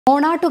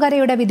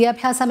ഓണാട്ടുകരയുടെ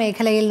വിദ്യാഭ്യാസ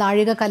മേഖലയിൽ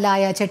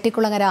നാഴികക്കല്ലായ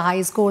ചെട്ടിക്കുളങ്ങര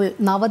ഹൈസ്കൂൾ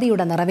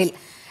നവതിയുടെ നിറവിൽ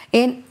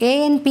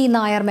ANP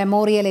നായർ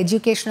മെമ്മോറിയൽ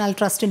എഡ്യൂക്കേഷണൽ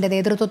ട്രസ്റ്റിന്റെ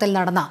നേതൃത്വത്തിൽ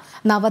നടന്ന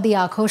നവതി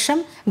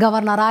ആഘോഷം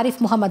ഗവർണർ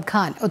ആരിഫ് മുഹമ്മദ്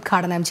ഖാൻ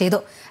ഉദ്ഘാടനം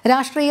ചെയ്തു.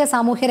 രാഷ്ട്രീയ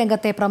സാമൂഹ്യ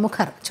രംഗത്തെ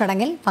പ്രമുഖർ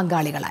ചടങ്ങിൽ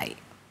പങ്കാളികളായി.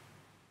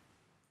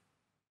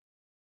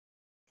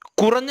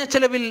 കുറഞ്ഞ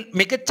ചെലവിൽ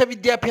മികച്ച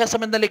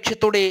വിദ്യാഭ്യാസം എന്ന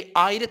ലക്ഷ്യത്തോടെ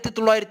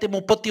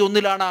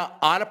 1931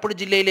 ആലപ്പുഴ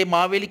ജില്ലയിലെ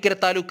മാവേലിക്കര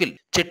താലൂക്കിൽ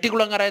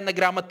ചെട്ടികുളങ്ങര എന്ന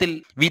ഗ്രാമത്തിൽ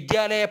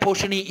വിദ്യാലയ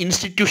പോഷിണി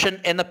ഇൻസ്റ്റിറ്റ്യൂഷൻ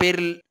എന്ന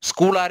പേരിൽ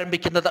സ്കൂൾ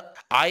ആരംഭിക്കുന്നത്.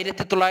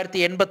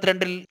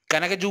 1982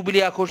 കനക ജൂബിലി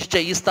ആഘോഷിച്ച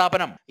ഈ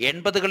സ്ഥാപനം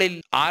 80കളിൽ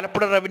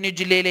ആലപ്പുഴ റവന്യൂ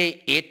ജില്ലയിലെ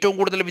ഏറ്റവും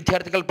കൂടുതൽ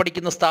വിദ്യാർത്ഥികൾ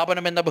പഠിക്കുന്ന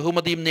സ്ഥാപനം എന്ന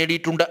ബഹുമതിയും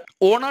നേടിയിട്ടുണ്ട്.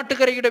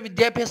 ഓണാട്ടുകരയുടെ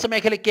വിദ്യാഭ്യാസ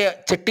മേഖലയ്ക്ക്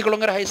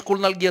ചെട്ടികുളങ്ങര ഹൈസ്കൂൾ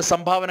നൽകിയ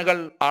സംഭാവനകൾ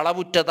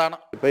അളവുറ്റതാണ്.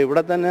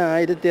 ഇവിടെ തന്നെ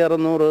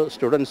 1600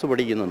 സ്റ്റുഡൻസ്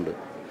പഠിക്കുന്നുണ്ട്.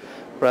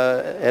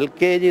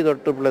 LKG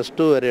തൊട്ട്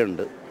 +2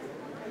 വരെയുണ്ട്.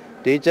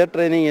 ടീച്ചർ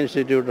ട്രെയിനിങ്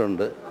ഇൻസ്റ്റിറ്റ്യൂട്ട്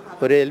ഉണ്ട്.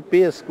 ഒരു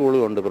LPS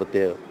സ്കൂളും ഉണ്ട്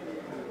പ്രത്യേകം.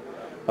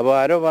 അപ്പോൾ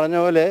ആരോ പറഞ്ഞ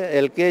പോലെ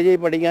LKG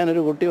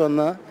പഠിക്കാനൊരു കുട്ടി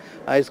വന്ന്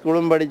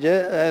ഹൈസ്കൂളും പഠിച്ച്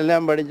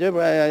എല്ലാം പഠിച്ച്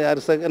ഹയർ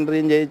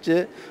സെക്കൻഡറിയും ജയിച്ച്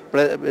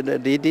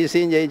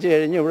DTCയും ജയിച്ച്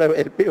കഴിഞ്ഞ് ഇവിടെ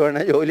LP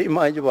വേണേൽ ജോലിയും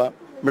വാങ്ങിച്ച് പോകാം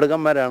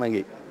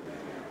മിടുക്കന്മാരാണെങ്കിൽ.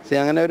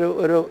 അങ്ങനെ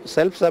ഒരു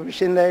സെൽഫ്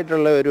സഫിഷ്യൻ്റ്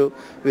ആയിട്ടുള്ള ഒരു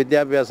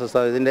വിദ്യാഭ്യാസ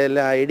ഇതിൻ്റെ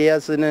എല്ലാ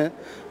ഐഡിയാസിന്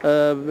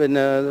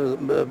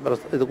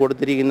ഇത്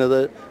കൊടുത്തിരിക്കുന്നത്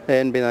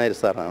ANP നായർ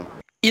സാറാണ്.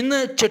 ഇന്ന്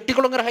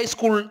Chettikulangara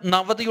high school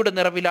നവതിയുടെ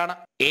നിറവിലാണ്.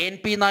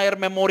 ANP Nair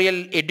memorial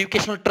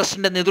educational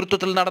ട്രസ്റ്റിന്റെ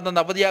നേതൃത്വത്തിൽ നടന്ന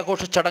നവതി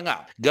ആഘോഷ ചടങ്ങ്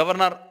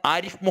ഗവർണർ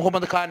ആരിഫ്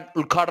മുഹമ്മദ് ഖാൻ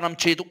ഉദ്ഘാടനം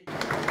ചെയ്തു.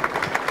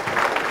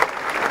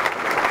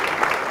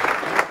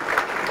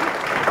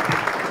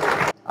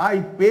 I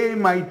pay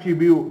my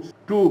tributes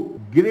to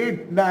great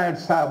Nair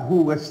Sahib who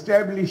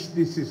established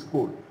this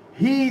school.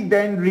 He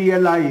then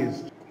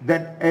realized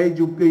that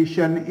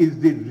education is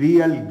the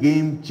real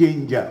game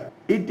changer.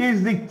 It is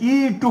the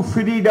key to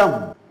freedom.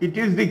 It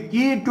is the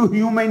key to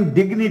human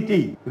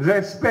dignity,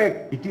 respect.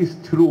 It is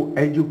through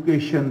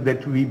education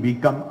that we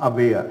become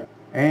aware.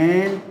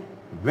 And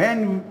when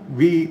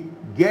we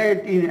get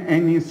in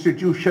an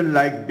institution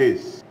like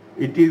this,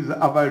 it is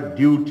our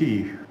duty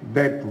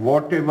that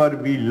whatever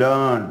we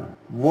learn,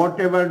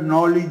 whatever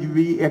knowledge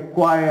we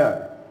acquire,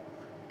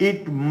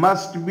 it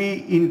must be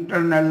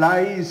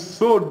internalized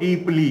so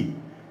deeply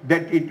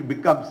that it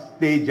becomes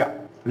teja,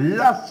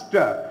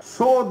 luster,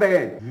 so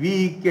that we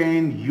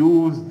can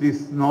use this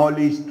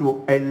knowledge to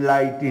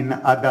enlighten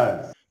others.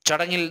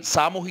 ചടങ്ങിൽ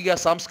സാമൂഹിക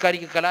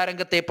സാംസ്കാരിക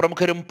കലാരംഗത്തെ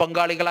പ്രമുഖരും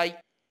പങ്കാളികളായി.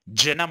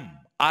 ജനം,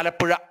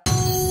 ആലപ്പുഴ.